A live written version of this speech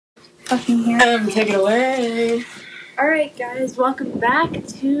fucking hear. Take it away. Alright, guys, welcome back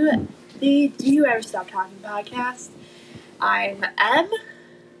to the Do You Ever Stop Talking podcast. I'm Em,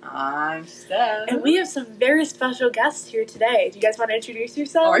 I'm Steph. and we have some very special guests here today. Do you guys want to introduce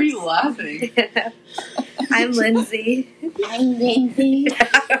yourselves? Are you laughing? I'm Lindsay. I'm Lindsay.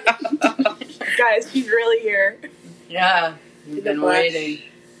 Guys, she's really here. Yeah, we've been waiting.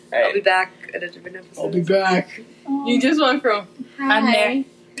 I'll be back at a different episode. I'll be back. You just went from. I'm Mary.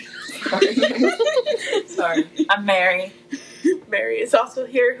 Sorry. I'm Mary. Mary is also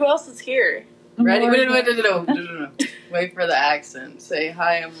here. Who else is here? Ready? Wait, no. Wait for the accent. Say,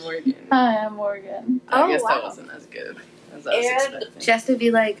 hi, I'm Morgan. Hi, I'm Morgan. Oh, I guess that wow. wasn't as good as I was And expecting. She has to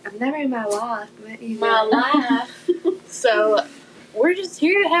be like, I've never in my life met you. My life. So, we're just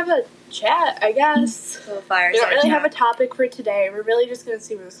here to have a chat, I guess. So We fireside don't really chat. have a topic for today. We're really just going to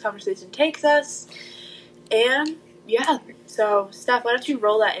see where this conversation takes us. And, yeah. So, Steph, why don't you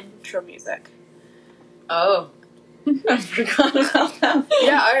roll that intro music? Oh. I forgot about that.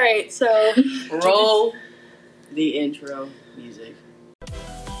 Yeah, alright. So, Roll the intro music.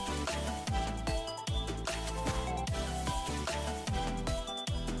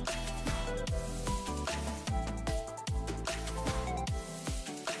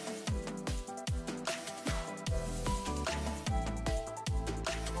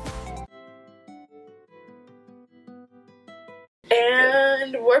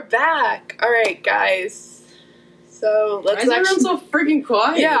 and we're back. Alright, guys. So, Why let's is everyone actually... so freaking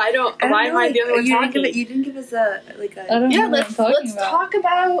quiet? Yeah, I don't... Why am I the only one talking? You didn't give us a, like a... I don't Yeah, know what I'm let's talking about. talk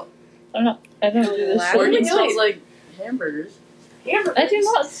about... I don't do this Wow. shit. Morgan What are we smells doing? like hamburgers. hamburgers. I do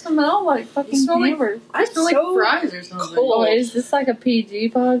not smell like fucking You smell like- hamburgers. I smell like so fries or something. cold. Oh, is this like a PG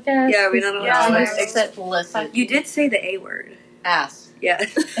podcast? Yeah, we don't know Yeah, how we're to explicit. You did say the A word. Ass. Yeah.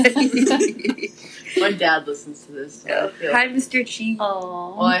 My dad listens to this. So I feel Hi, Mr. Cheese.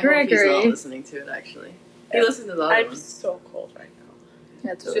 Oh, well, I hope he's not Gregory. listening to it, actually. He listens to the other I'm one. so cold right now.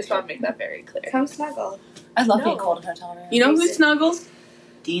 That's really Just want to make that very clear. Come snuggle. I love No. being cold in hotel rooms. You know who Amazing. snuggles?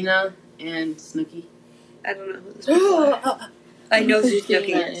 Dina and Snooki. I don't know who this people are. I know who Snooki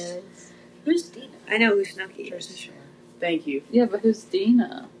Dina is. Who's Dina? I know who Snooki is. Shore. Thank you. Yeah, but who's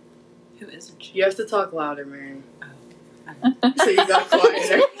Dina? Who isn't she? You have to talk louder, Mary. So you got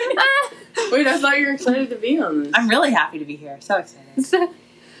quieter. Wait, I thought you were excited to be on this. I'm really happy to be here. So excited. Just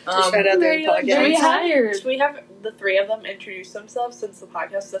right out there and Should podcast. we hired. Should we have the three of them introduce themselves since the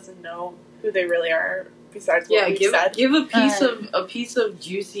podcast doesn't know who they really are besides what Yeah, we've give said? a piece of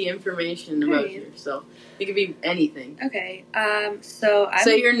juicy information about Right. yourself. It could be anything. Okay, so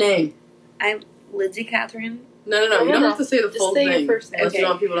Say your name. I'm Lindsay Catherine. No. You don't have to say the Just full say your thing. first name. Unless you Okay.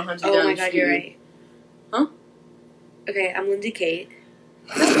 want people to hunt you Oh down. my and god, shoot you're you. right. Huh? Okay, I'm Lindsay Kate.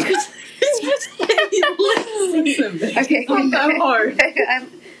 Listen, babe. Okay, It's not that hard.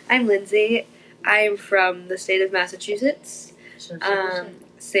 I'm Lindsay. I'm from the state of Massachusetts.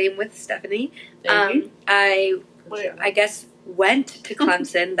 Same with Stephanie. Thank you. I guess went to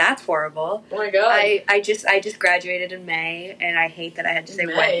Clemson. That's horrible. Oh my god. I just graduated in May, and I hate that I had to say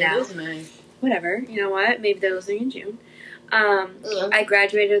May, went it now. is May. Whatever. You know what? Maybe they're listening in June. I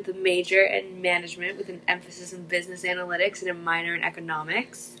graduated with a major in management with an emphasis in business analytics and a minor in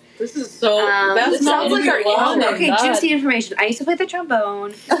economics. This is so. That this sounds like our Oh my Okay, God. juicy information. I used to play the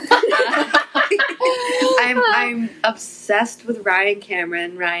trombone. I'm obsessed with Ryan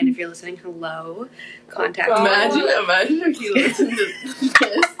Cameron. Ryan, if you're listening, hello. Contact me. Imagine if you listened to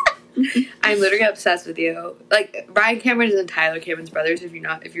this. I'm literally obsessed with you. Like Ryan Cameron and Tyler Cameron's brothers. If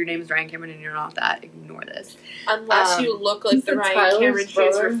your name is Ryan Cameron and you're not that, ignore this. Unless you look like the Is it Ryan Tyler's Cameron she's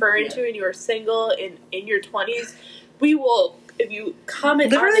brother? referring to and you are single in your 20s, we will, if you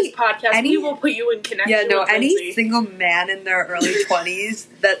comment on Literally this podcast, we will put you in connection Yeah, no. with Any Lindsay. single man in their early 20s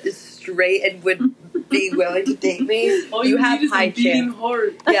that is straight and would be willing to date me, All you you have need is high a beating chance.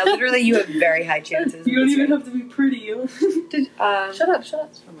 heart. Yeah, literally, you have very high chances. You don't even have to be pretty. Shut up.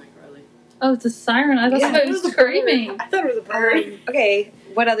 Oh my Carly. Oh, it's a siren. I thought Yeah, it was screaming. I thought it was a bird. Okay,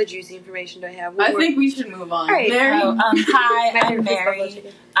 what other juicy information do I have? I think we should move on. All right. Mary. Hi, Mary, I'm please Mary. publish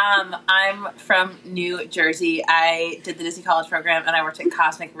it. I'm from New Jersey. I did the Disney College program, and I worked at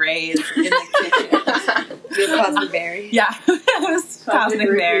Cosmic Rays in the kitchen. You're Cosmic Berry. Yeah, it was Cosmic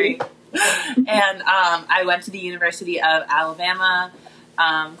Ray. Berry. And I went to the University of Alabama,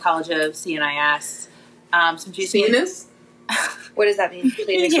 College of CNIS. Some juicy Venus? What does that mean? Please explain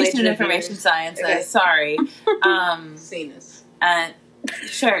Communication to and the Information viewers. Sciences. Okay. Sorry. Venus. And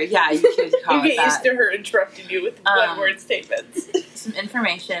sure, yeah, you could call You it get that. used to her interrupting you with one-word statements. Some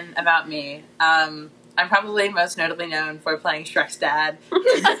information about me. I'm probably most notably known for playing Shrek's dad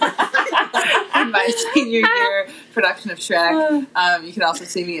in my senior year production of Shrek. You can also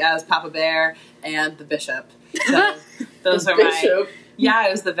see me as Papa Bear and the Bishop. So those are Bishop? Yeah,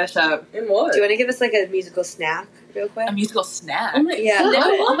 I was the Bishop. In what? Do you want to give us like a musical snack real quick? A musical snack. Yeah.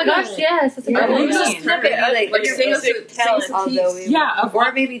 Oh my gosh, yes. That's a Yeah, great what one. is this? Snippet, Like your sing us music a- talent, sing us a piece. although we Yeah, of or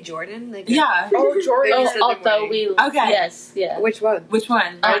what- maybe Jordan. Like Yeah. Oh, Jordan. Oh, is in Although the we, Okay. yes, yeah. which one? Which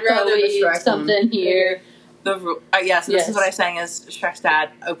one? I'd rather Although the we Shrek something here. Yes, this Yes. is what I sang as Shrek's dad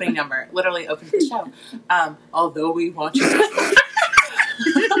opening number. Literally opens the show. Although we want you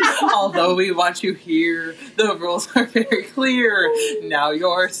although we want you here, the rules are very clear. Now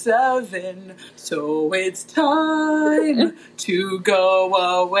you're 7, so it's time to go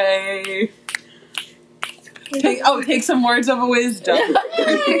away. Take some words of wisdom.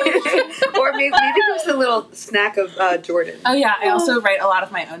 Or maybe give us a little snack of Jordan. Oh yeah, I also write a lot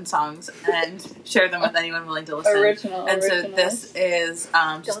of my own songs and share them with anyone willing to listen. Original. And so this is just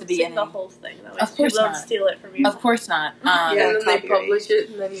Don't the sing beginning. the whole thing, though. Of course People don't not. steal it from you. Of course not. Yeah. And then they copyright. publish it,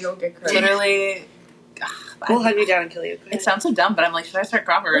 and then you don't get credit. Literally, We'll hunt you down and kill you. Go it ahead. sounds so dumb, but I'm like, should I start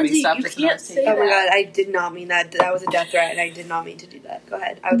copywriting Lindsay, stuff? you for can't someone say to Oh my that. god, I did not mean that. That was a death threat, and I did not mean to do that. Go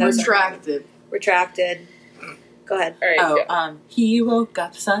ahead. Retracted. Retracted. Go ahead. All right, go. He woke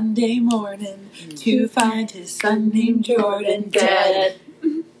up Sunday morning to find his son named Jordan Dead.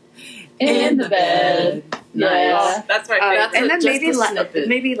 In the bed. Yeah. That's my favorite. That's and then just a snippet.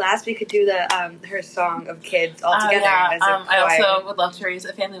 maybe last we could do the her song of kids all together. As a I choir. also would love to raise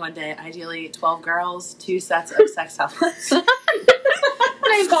a family one day. Ideally, 12 girls, 2 sets of sex helmets.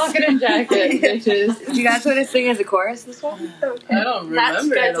 Plain pocket and jacket, bitches. Do you guys want to sing as a chorus this one? Okay. I don't That's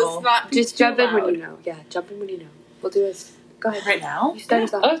remember good. it all. Let's not be Just too jump in when loud. you know. Yeah, jump in when you know. We'll do this. Go ahead. Right now? You start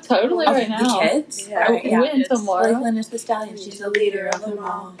us off. Oh, totally right now. The kids? Yeah. Alright, yeah. Win tomorrow. Franklin is the stallion, she's the leader of them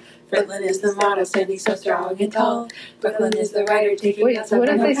all. Franklin is the model, standing so strong and tall. Brooklyn is the writer, taking Wait, notes what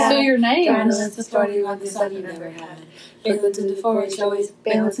on if they the steal your name? Jonathan's the story of the son you never had. Franklin's in the forest, always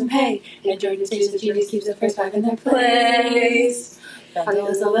balance and pay. And Jordan takes the genius, keeps the first back in their place. Bendel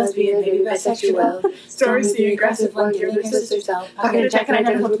is a lesbian, maybe bisexual. Storm's the aggressive one, giving her sister's self. Pocket and Jack and I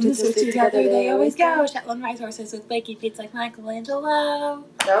never put the sisters together, they always go. Shetland rides horses with flaky feet like Michelangelo.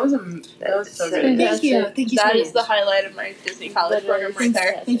 That was so good. Thank you. Thank you so That much. is the highlight of my Disney College program right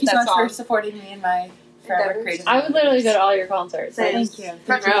there. Thank you so That much for song. supporting me in my forever Endeavors. creative. I would literally go to all your concerts. Same. Thank you.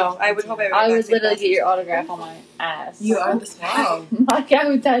 Front row. I would hope I. I would literally get your autograph on my ass. You are the Wow. Like I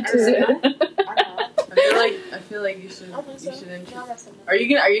would tattoo it. I feel like you should. You should. Are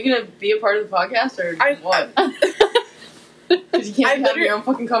you gonna be a part of the podcast or what? Because you can't have your own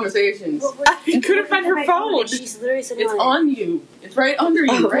fucking conversations. I couldn't find her phone. She's literally sitting It's on you. It's right under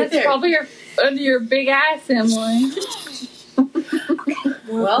you, right It's there. probably under your big ass, Emily.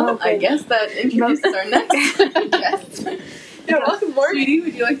 Well, I guess that introduces our next guest. Yeah, welcome, Morgan. Sweetie,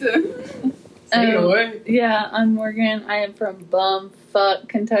 would you like to take it away? Yeah, I'm Morgan. I am from Bumfuck,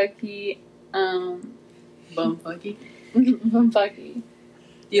 Kentucky. Bumfucky. Bumfucky. Do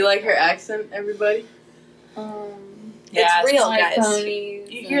you like her accent, everybody? Yeah, It's real, my guys. ponies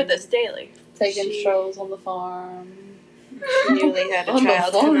You hear and this daily. Taking strolls on the farm. She nearly had a On the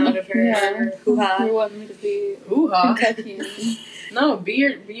child come phone. out of her Yeah. hoo-ha. You want me to be Hoo-ha. Kentuckian. No, be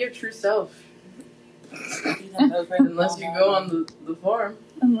your true self. Unless you go on the farm.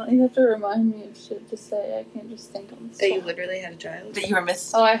 You have to remind me of shit to say. I can't just think on the That you spot. literally had a child. That you were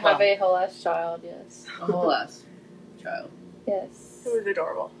missed. Oh, I have a whole ass child, yes. A whole ass child. Yes. It was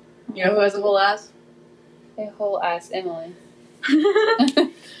adorable. You know who has a whole ass? A whole ass Emily.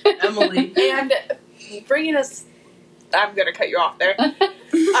 Emily. And bringing us... I'm going to cut you off there.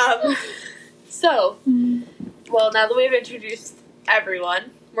 So, well, now that we've introduced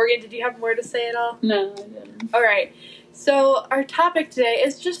everyone, Morgan, did you have more to say at all? No, I didn't. All right. So, our topic today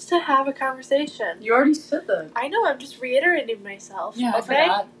is just to have a conversation. You already said that. I know, I'm just reiterating myself. Yeah, I okay?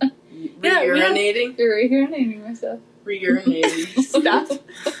 forgot. Yeah, we don't- Reurinating? You're rehearing myself. Reurinating. Stop.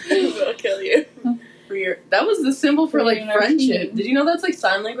 We'll kill you. That was the symbol for like Reurinating. friendship. Did you know that's like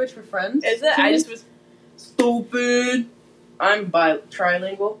sign language for friends? Is it? I just was... Stupid. I'm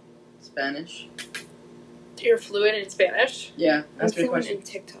trilingual. Spanish. You're fluent in Spanish? Yeah, That's answer the the one question. in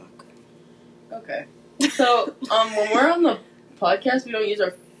TikTok. Okay. So, when we're on the podcast, we don't use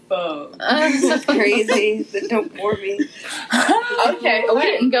our phone. That's crazy. Don't bore me. Okay. We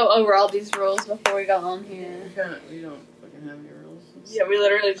didn't go over all these rules before we got on here. We don't fucking have any rules. Yeah, we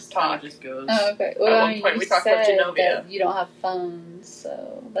literally just It talked. just goes. Oh, okay. At Well, one I mean, point you we talked about said Genovia. that you don't have phones,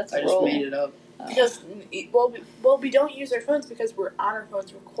 so that's I a just rule. made it up. Oh. Because, we don't use our phones because we're on our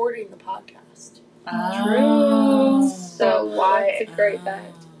phones recording the podcast. Oh. So why- That's a great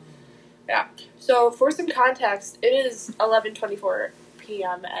fact. So, for some context, it is 11:24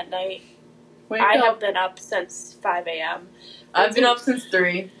 p.m. at night. Wake I up. have been up since 5 a.m. I've been up since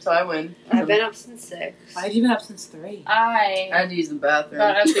 3, so I win. I've been up since 6. Why have you been up since 3? I had to use the bathroom,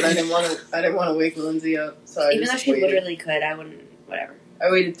 But I but I didn't want to wake Lindsay up, so I Even though just she waited. literally could, I wouldn't. Whatever.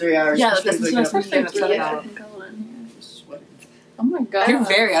 I waited 3 hours. Yeah, so she was that's waking what up. I'm saying. Yeah. Oh my god. You're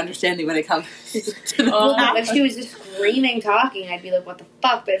very understanding when it comes to the Oh, If she was just screaming, talking, I'd be like, "What the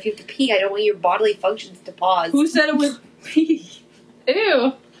fuck?" But if you have to pee, I don't want your bodily functions to pause. Who said it was pee?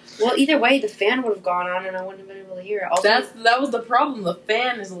 Ew. Well, either way, the fan would have gone on, and I wouldn't have been able to hear it. Also, That was the problem. The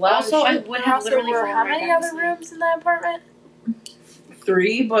fan is loud. also as I shit. would have So, literally were fallen how right many back other to sleep. rooms in that apartment?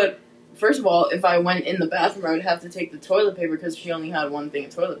 3, but first of all, if I went in the bathroom, I would have to take the toilet paper because she only had one thing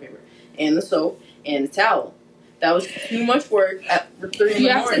of toilet paper and the soap and the towel. That was too much work for 3 in You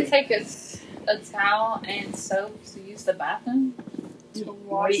the have morning. to take a towel and soap to use the bathroom? To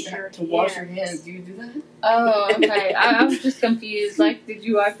wash your hands. Do you do that? Oh, okay. I was just confused. Like, did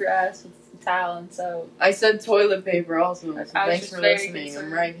you wipe your ass with the towel and soap? I said toilet paper also. So I was thanks just for very listening. concerned.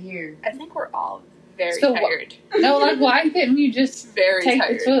 I'm right here. I think we're all very So tired. No, like, why couldn't you just Very take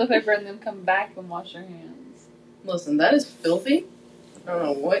tired. the toilet paper and then come back and wash your hands? Listen, that is filthy. I don't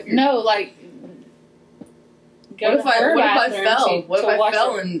know what you're. No, like. What if I fell? What if I wash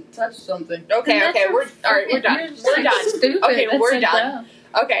fell your- and touched something? Okay, Then okay, that's we're all right. We're You're done. just, We're like, done. Stupid. Okay, That's we're so done.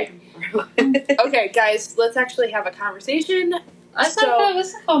 dumb. Okay, okay, guys, let's actually have a conversation. I So- thought that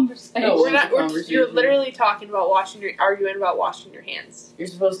was a conversation. No, We're it's a not. We're, conversation. you're literally talking about arguing about washing your hands. You're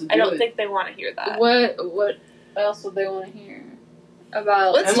supposed to do I don't it. think they want to hear that. What else would they want to hear?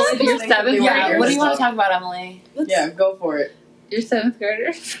 About Let's Emily, talk do you your think that seventh they want Yeah, to hear what do this you want to stuff? talk about, Emily? Yeah, go for it. Your 7th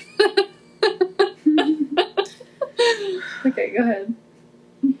graders. Okay, go ahead.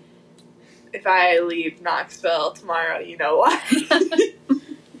 If I leave Knoxville tomorrow, you know why.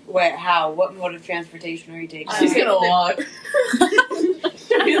 Wait, how? What mode of transportation are you taking? She's gonna walk.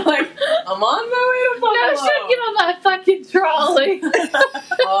 She'll be like, I'm on my way to No, Buffalo. should get on that fucking trolley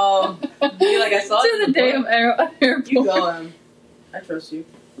Oh, be like, I saw it to in the damn book. airport. You go, I trust you.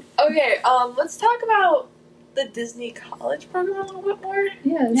 Okay, let's talk about the Disney College program a little bit more.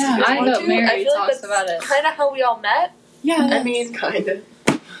 Yes, Yeah. I know I Mary feel like talks that's about it. kind of how we all met. Yeah, I mean, Kinda.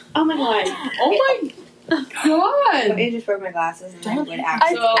 Oh my god! Oh my god! I just broke my glasses and I would I,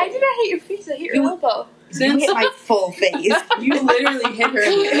 actually. I did not hit your face. I hit your elbow. You Since hit my full face. you literally hit her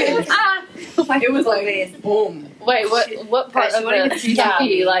in the face, Ah, it was face. like, boom. wait, what part Guys, of you wanna the get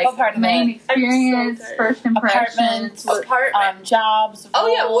CCP? Like, what part of main it? experience, I'm so first impressions? Apartments. What- Apartment. Jobs. Oh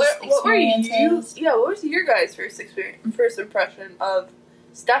yeah, roles, what were you? experiences. Yeah, what was your guys' first impression of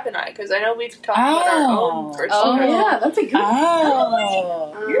Steph and I? Because I know we've talked about our own first Oh, impression. yeah, that's a good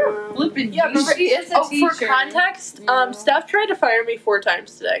Oh. You're flipping Yeah, genius. She is a Oh, for teacher. context, Yeah. Steph tried to fire me 4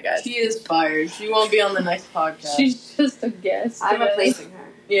 times today, guys. She is fired. She won't be on the next podcast. She's just a guest. I'm today. replacing her.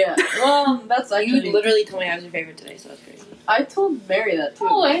 yeah. Well, that's You actually. literally told me I was your favorite today, so that's crazy. I told Mary that too.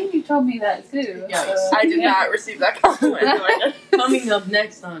 Oh, and you told me that too. Yikes. So- I did not receive that compliment. No, I didn't. Coming up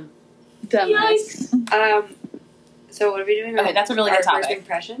next on. Dumbass. So what are we doing? Okay, that's a really Our good topic. First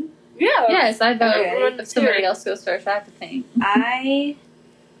impression. Yeah. Yes, I vote. Okay. If somebody else goes first, I have to think.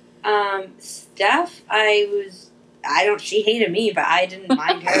 Steph, she hated me, but I didn't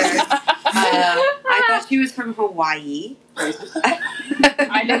mind her. I thought she was from Hawaii.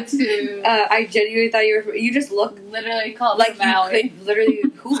 I did too. I genuinely thought you just look Literally called like like Maui. you could literally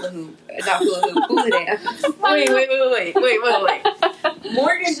hula hoop. Not hula hoop, hula dance. Wait.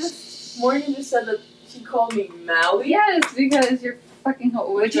 Morgan just said that she called me Maui. Yes, because you're fucking.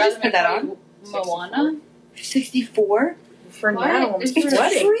 Would you just put that on? Moana. 64? For What? now, I'm It's just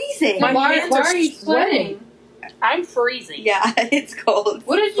sweating. Freezing. My Why hands are are you sweating? I'm freezing. Yeah, it's cold.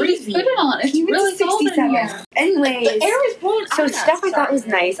 What did you just Freezing. put it on? It's He went to really cold in 67. here. Anyways, The air is blowing. so Steph I thought was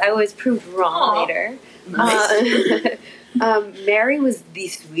nice. I was proved wrong Aw. later. Nice. Mary was the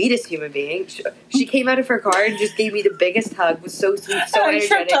sweetest human being. She came out of her car and just gave me the biggest hug. Was so sweet, so I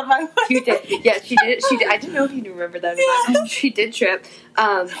tripped energetic. on my She did. Yeah, she did. She did. I didn't know if you remember that. She did trip,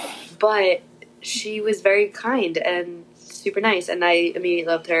 but she was very kind and super nice, and I immediately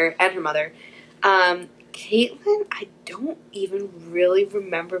loved her and her mother. Caitlin, I don't even really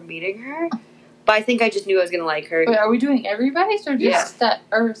remember meeting her, but I think I just knew I was gonna like her. Wait, are we doing everybody's or just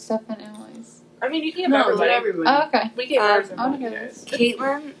Yeah. Steph and Emily's? I mean, you can give No, everybody. everybody. Oh, okay. We gave Um, everybody. okay. guys.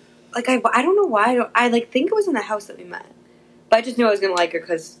 Caitlin, like I don't know why I think it was in the house that we met, but I just knew I was gonna like her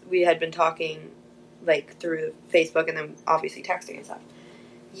because we had been talking like through Facebook and then obviously texting and stuff.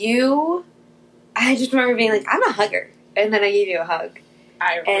 I just remember being like, I'm a hugger, and then I gave you a hug.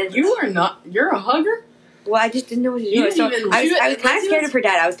 I remember. And You are not. You're a hugger. Well, I just didn't know what to You do. So didn't even- I was kind of Lindsay scared was- of her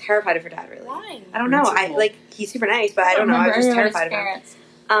dad. I was terrified of her dad, really. Why? I don't know. I like he's super nice, but I don't know. I was just terrified of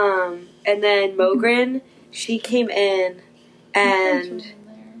him. And then Mogren, she came in, and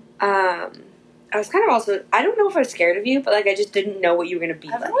I was kind of also. I don't know if I was scared of you, but like I just didn't know what you were gonna be.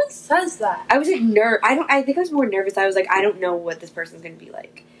 Like. Everyone says that. I was like I think I was more nervous. I was like, I don't know what this person's gonna be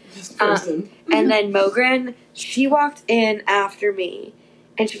like. This person. And then Mogren, she walked in after me,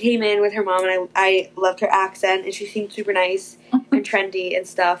 and she came in with her mom, and I loved her accent, and she seemed super nice and trendy and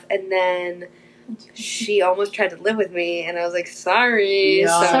stuff. And then she almost tried to live with me, and I was like, sorry. Yeah.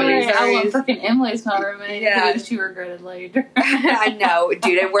 Sorry, I want freaking Emily's my roommate. Yeah. She regretted later. I know,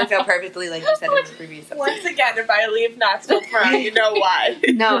 dude. It worked out perfectly, like you said in the previous episode. Once again, if I leave Knoxville tomorrow, you know why.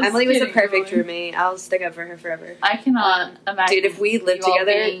 No, Just Emily was the kidding, perfect Emily. roommate. I'll stick up for her forever. I cannot imagine. Dude, if we lived you all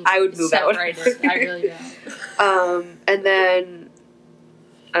together, being I would move out. separated. I really don't. And then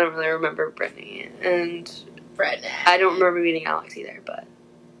I don't really remember Brittany, and Fred. I don't remember meeting Alex either. But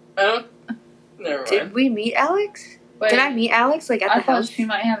Oh, never did mind. we meet Alex? Wait, Did I meet Alex like at I the thought house? she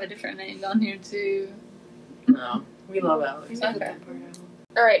might have a different name down here too. No, we love Alex. Okay.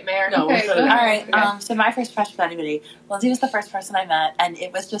 All right, Mayor. No, Okay, we're go good. All ahead. right. So my first crush with anybody, Lindsay was the first person I met, and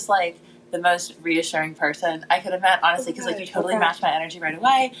it was just like the most reassuring person I could have met, honestly, because like you totally matched my energy right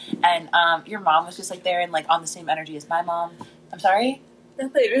away, and your mom was just like there and like on the same energy as my mom. I'm sorry.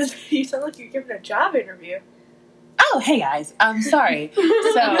 Nothing. You sound like you're giving a job interview. Oh, hey guys. I'm sorry. So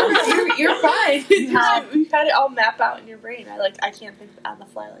You're fine. You had- You've had it all map out in your brain. I can't think on the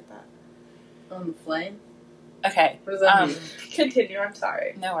fly like that. On the flame? okay. What does that mean? Continue. I'm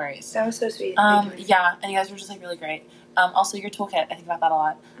sorry. No worries. That was so sweet. Thank you. Yeah, and you guys were just like really great. Also, your toolkit. I think about that a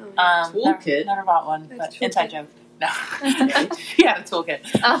lot. Oh, nice. Toolkit? Never bought one, Nice but toolkit. inside joke. No. Okay. She had a toolkit.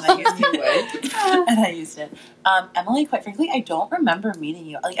 And I used it. Anyway. And I used it. Emily, quite frankly, I don't remember meeting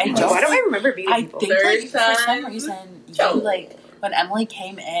you. Like, I don't. Why don't I remember meeting I people? think Third like for some time. reason Oh. you like when Emily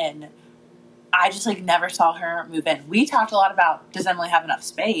came in, I just like never saw her move in. We talked a lot about does Emily have enough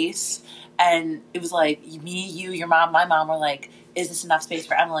space, and it was like me, you, your mom, my mom were like, is this enough space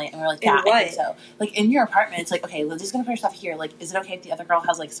for Emily? And we were like, yeah, In I think what? so. Like in your apartment, it's like okay, Lindsay's gonna put her stuff here. Like, is it okay if the other girl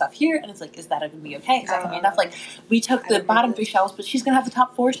has like stuff here? And it's like, is that gonna be okay? Is that gonna be enough? Like, we took I the remember bottom this. 3 shelves, but she's gonna have the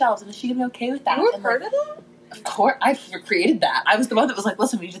top 4 shelves, and is she gonna be okay with that? You were And, part like, of that? of course, I created that. I was the one that was like,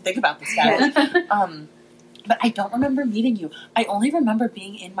 listen, we need to think about this, guys. But I don't remember meeting you. I only remember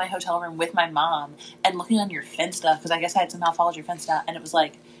being in my hotel room with my mom and looking on your Finsta, because I guess I had somehow followed your Finsta, and it was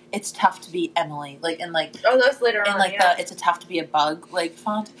like, it's tough to be Emily. Like, in like, Oh, that was later in on. like Yeah. it's a tough to be a bug, like,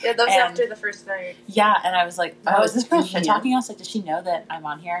 font. Yeah, that was and- after the first night. Yeah, and I was like, oh, Oh, is this girl yeah. shit talking us? Like, does she know that I'm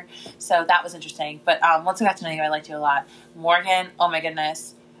on here? So that was interesting. But once I got to know you, I liked you a lot. Morgan, oh my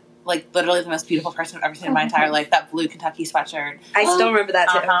goodness. Like, literally the most beautiful person I've ever seen in my entire life. That blue Kentucky sweatshirt. I still remember that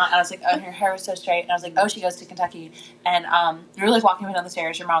too. And I was like, oh, her hair was so straight. And I was like, oh, she goes to Kentucky. And you were like walking me down the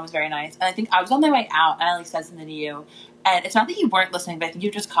stairs. Your mom was very nice. And I think I was on my way out, and I like said something to you. And it's not that you weren't listening, but I think you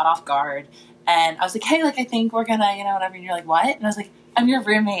were just caught off guard. And I was like, hey, like, I think we're gonna, whatever. And you're like, what? And I was like, I'm your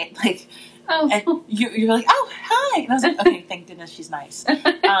roommate. Like, and Oh, you were like, oh, hi. And I was like, okay, thank goodness she's nice.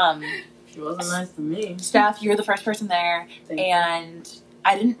 She wasn't nice to me. Steph, you were the first person there. Thank you. And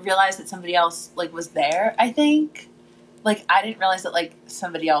I didn't realize that somebody else like was there. I think, like, I didn't realize that like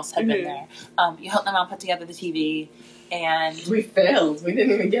somebody else had been there. You helped my mom put together the TV, and We failed. We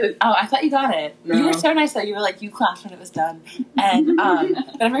didn't even get it. oh, I thought you got it. No. You were so nice though. You were like, you clapped when it was done, and but I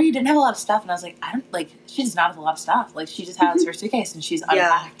remember you didn't have a lot of stuff, and I was like, I don't like. She does not have a lot of stuff. Like, she just has her suitcase and she's Yeah.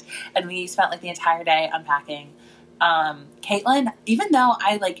 unpacked, and we spent like the entire day unpacking. Caitlin, even though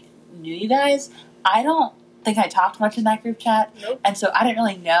I like knew you guys, I don't think I talked much in that group chat. Nope. And so I didn't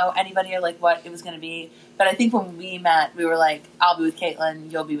really know anybody or like what it was going to be. But I think when we met, we were like, I'll be with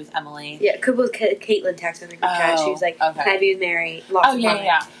Caitlin, you'll be with Emily. Yeah, Caitlin texted in the group chat. She was like, okay. "Can I be with Mary?" Lots Oh, of yeah, comments.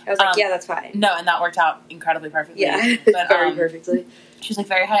 yeah. I was like, Um, "Yeah, that's fine." No, and that worked out incredibly perfectly. Yeah, But, very perfectly. She was like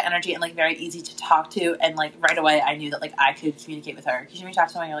very high energy and like very easy to talk to. And like right away, I knew that like I could communicate with her. Because when you talk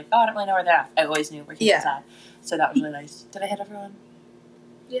to someone, you're like, oh, I don't really know where they're at. I always knew where he was at. So that was really nice. Did I hit everyone?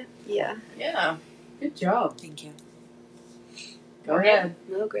 Yeah, Yeah. Good job. Thank you. Go ahead.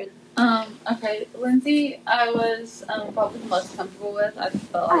 Mogren. Okay, Lindsay, I was probably the most comfortable with. I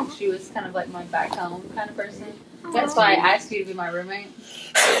felt like she was kind of like my back home kind of person. That's why I asked you to be my roommate.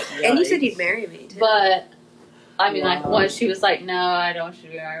 And you said you'd marry me too. But I mean, like Wow. once she was like, "No, I don't want you to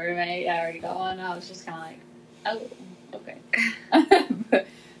be my roommate," I already got one. I was just kind of like, "Oh, okay." But,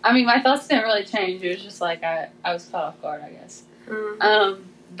 I mean, my thoughts didn't really change. It was just like I was caught off guard, I guess.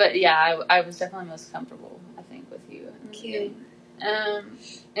 But yeah, I was definitely most comfortable, I think, with you. in the Cute. beginning.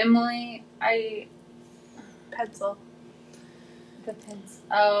 Emily, Pencil. The pencil.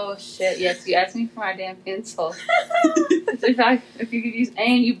 Oh shit! Yes, you asked me for my damn pencil. If you could use,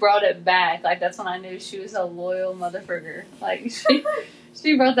 and you brought it back. Like that's when I knew she was a loyal motherfucker. Like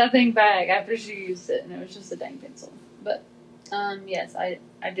she brought that thing back after she used it, and it was just a dang pencil. But yes, I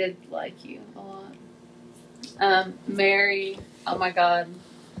did like you a lot. Mary, oh my god,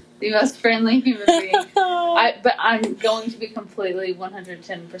 the most friendly human being. But I'm going to be completely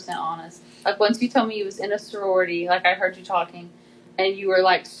 110% honest. Like once you told me you was in a sorority, like I heard you talking. And you were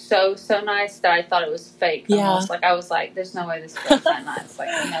like so nice that I thought it was fake. Almost. Like I was like, "There's no way this girl's that nice." Like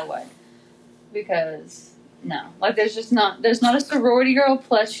no way, because no, like there's not a sorority girl.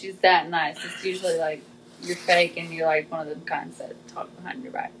 Plus she's that nice. It's usually like you're fake and you're like one of the kinds that talk behind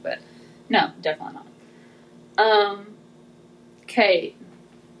your back. But no, definitely not. Kate,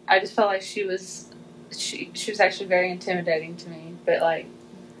 I just felt like she was actually very intimidating to me. But like,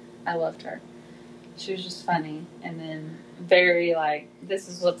 I loved her. She was just funny, and then very like, this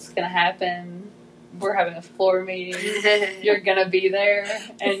is what's gonna happen. We're having a floor meeting. You're gonna be there,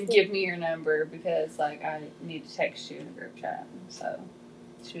 and give me your number because like I need to text you in a group chat. So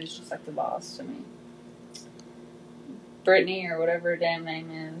she was just like the boss to me. Brittany or whatever her damn name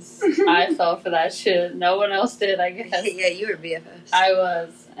is. I fell for that shit. No one else did, I guess. Yeah, you were BFFs. I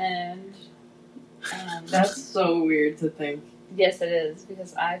was, and That's so weird to think. Yes, it is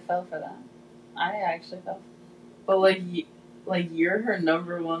because I fell for that. I actually fell. But like you're her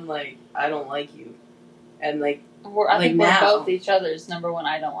number one. Like I don't like you, and I think we're both each other's number one.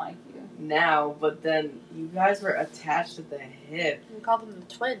 I don't like you now. But then you guys were attached at the hip. We call them the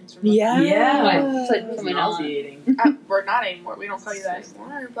twins. Yeah. It's nauseating. We're not anymore. We don't call you that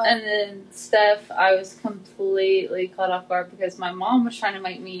anymore. But and then Steph, I was completely caught off guard because my mom was trying to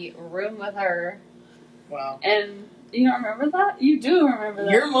make me room with her. Wow. And you don't remember that? You do remember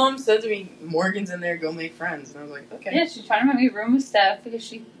that. Your mom said to me, Morgan's in there, go make friends. And I was like, okay. Yeah, she's trying to make me room with Steph because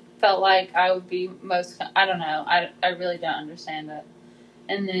she felt like I would be I don't know. I really don't understand it.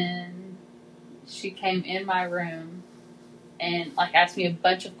 And then she came in my room and like asked me a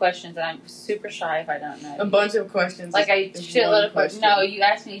bunch of questions, and I'm super shy if I don't know. A bunch of questions. Like a shitload of questions. No, you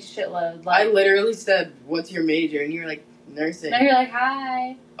asked me shitload. Like, I literally said, what's your major? And you were like, nursing. No, you're like,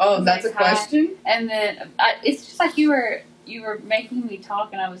 hi. Oh, that's a question? And then it's just like you were making me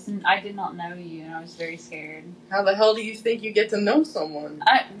talk, and I did not know you, and I was very scared. How the hell do you think you get to know someone?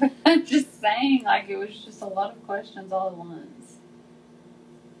 I'm just saying, like, it was just a lot of questions all at once.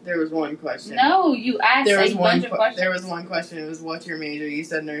 There was one question. No, you asked a bunch of questions. There was one question. It was, what's your major? You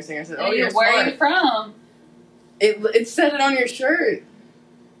said nursing. I said, oh, you're where smart. Are you from? It said it on your shirt.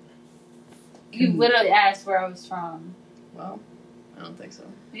 You literally asked where I was from. Well, I don't think so.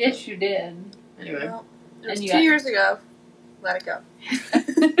 Yes, you did. Anyway. Well, it was 2 years ago. Let it go.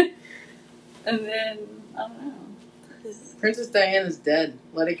 And then, I don't know. Princess Diana's dead.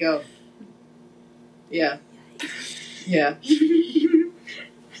 Let it go. Yeah. Yeah.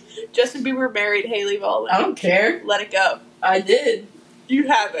 Justin Bieber married Hailey Baldwin. I don't care. Let it go. I did. You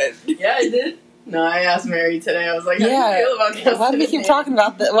haven't. Yeah, I did. No, I asked Mary today. I was like, how do you feel about Justin? Why do we keep talking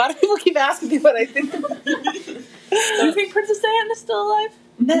about that? Why do people keep asking me what I think? Do you think Princess Diana's still alive?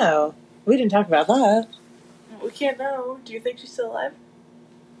 No. We didn't talk about that. We can't know. Do you think she's still alive?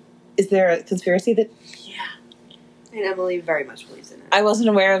 Is there a conspiracy that... Yeah. And Emily very much believes in it. I wasn't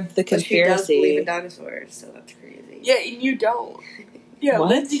aware of the conspiracy. But she does believe in dinosaurs, so that's crazy. Yeah, and you don't. Yeah, what?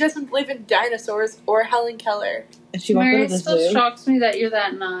 Lindsay doesn't believe in dinosaurs or Helen Keller. And she won't go Mary, to it the still zoo. shocks me that you're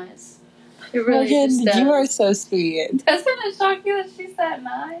that nice. It really Morgan, just does. you are so sweet. Doesn't it shock you that she's that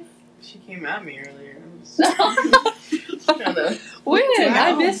nice? She came at me earlier. When? Wow.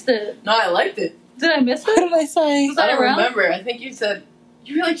 I missed it. No, I liked it. Did I miss What it? did I say? Was that I don't around? remember. I think you said,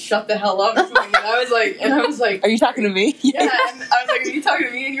 you were like, shut the hell up or something. And I was like, Are you talking to me? yeah. And I was like, are you talking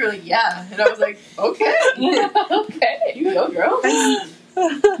to me? And you were like, yeah. And I was like, okay. Okay. You go, girl.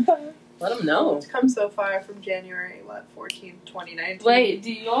 Let them know. It's come so far from January, 14th, 2019. Wait,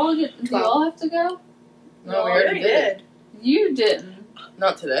 do you all have to go? No, we already did. You didn't.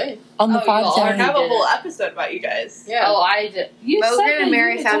 Not today. On the Oh, you all I podcast. have a did whole it. episode about you guys. Yeah. Oh, I did. You said Logan that and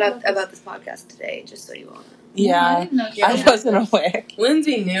Mary you found did out it. about this podcast today, just so you all know. Yeah. I didn't know she I did. wasn't aware.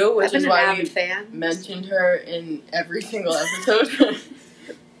 Lindsay knew, which I've been is an why avid we fan. mentioned her in every single episode.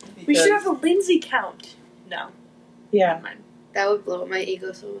 We should have a Lindsay count. No. Yeah. Never mind. That would blow up my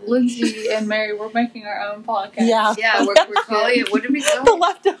ego so much. Lindsay and Mary, we're making our own podcast. Yeah. Yeah, we're calling it. What did we call The it?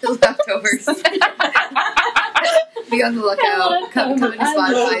 leftovers. The leftovers. Be on the lookout. Coming to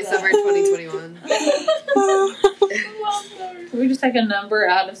Spotify summer 2021. Can we just take a number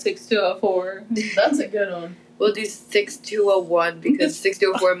out of 6204? That's a good one. We'll do 6201 because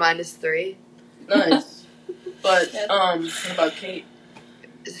 6204 minus 3. Nice. But Yes. what about Kate?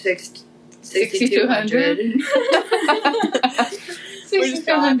 6,200.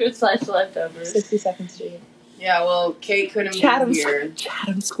 6,200/leftovers. 62nd Street. Yeah, well, Kate couldn't Chatham, be here.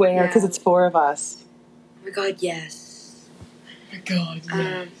 Chatham Square, because Yeah. it's 4 of us. Oh my god, yes. Oh my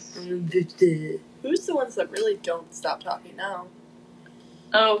God. Who's the ones that really don't stop talking now?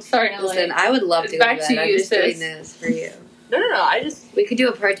 Oh, sorry, Emily. Listen, I would love to go Back to to bed. I'm you, just doing sis. this for you. No. I just We could do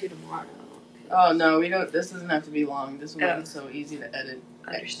a part 2 tomorrow. Oh no, we don't. This doesn't have to be long. This will Oh. make it so easy to edit.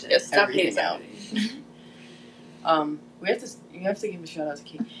 Understood. stop Everything hating out. somebody. You have to give a shout out to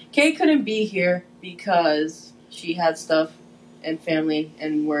Kate. Kate couldn't be here because she had stuff and family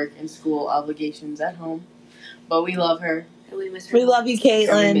and work and school obligations at home. But we love her. And we miss her. We love you,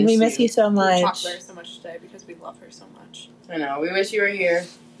 Caitlin. We We miss miss you. you so We much. talk about her so much today because we love her so much. I know. We wish you were here.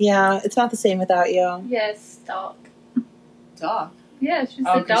 Yeah, it's not the same without you. Yes, Doc. Doc. Yeah, she's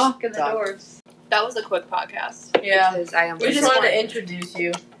Oh, the Doc and the Doc. dwarves. That was a quick podcast. Yeah. Because I am We just wanted to introduce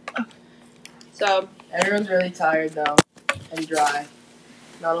you. So Everyone's really tired though and dry.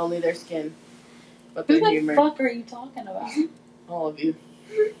 Not only their skin, but Who their the humor. fuck are you talking about? All of you.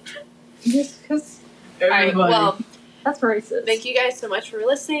 Just because Everybody. Alright, well, that's racist. thank you guys so much for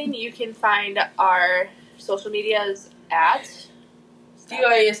listening. You can find our social medias at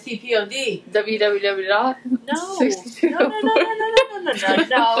DISTPOD. www. no. 62. No.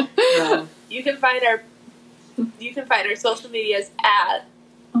 No. You can find our social medias at,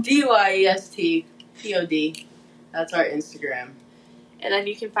 DYESTPOD. That's our Instagram. and then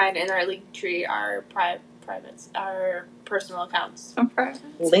you can find in our link tree our privates, our personal accounts. I'm proud.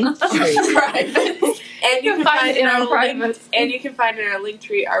 Link tree. And you can find in our link, privates. and you can find in our link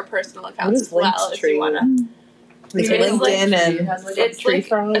tree our personal What accounts is as well if Linktree? you wanna. It's It's LinkedIn like- It and has like It's tree like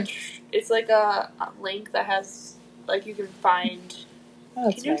frog. it's like a link that has like you can find. Oh,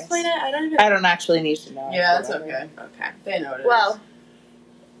 that's Can you nice. explain it? I don't even. I don't actually need to know. Yeah, that's Whatever. okay. Okay. They know it is. Well,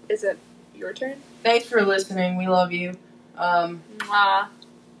 is it your turn? Thanks for listening. We love you. Mwah.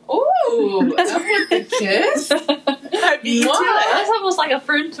 Ooh, that's with the kiss. I beat you to Mwah. it. That's almost like a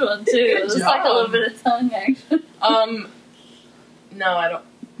French one too. Good It's like a little job. bit of tongue action. No, I don't.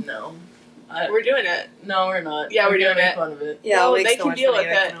 No. We're doing it. No, we're not. Yeah, we're gonna doing make it. fun of it. Yeah, Well, I'll make they so can much deal money,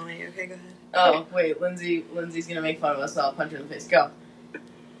 with I it. can only- Okay, go ahead. Oh, wait, Lindsay's gonna make fun of us, so I'll punch her in the face. Go.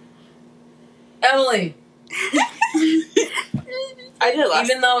 Emily! I did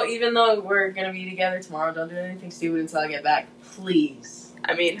last. Even though we're gonna be together tomorrow, don't do anything stupid until I get back. Please.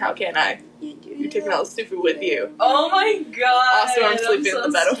 I mean, how can I? You're taking all the stupid with you. Oh my god! Also, I'm sleeping in the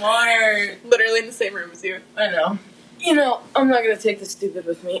bed. Smart. Literally in the same room as you. I know. You know, I'm not gonna take the stupid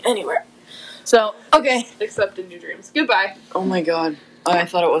with me anywhere. So, okay. Except in your dreams. Goodbye. Oh my god. I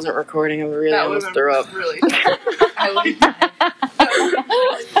thought it wasn't recording. I really That almost was threw up. really.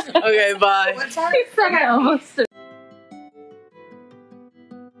 Okay, bye. What time? I almost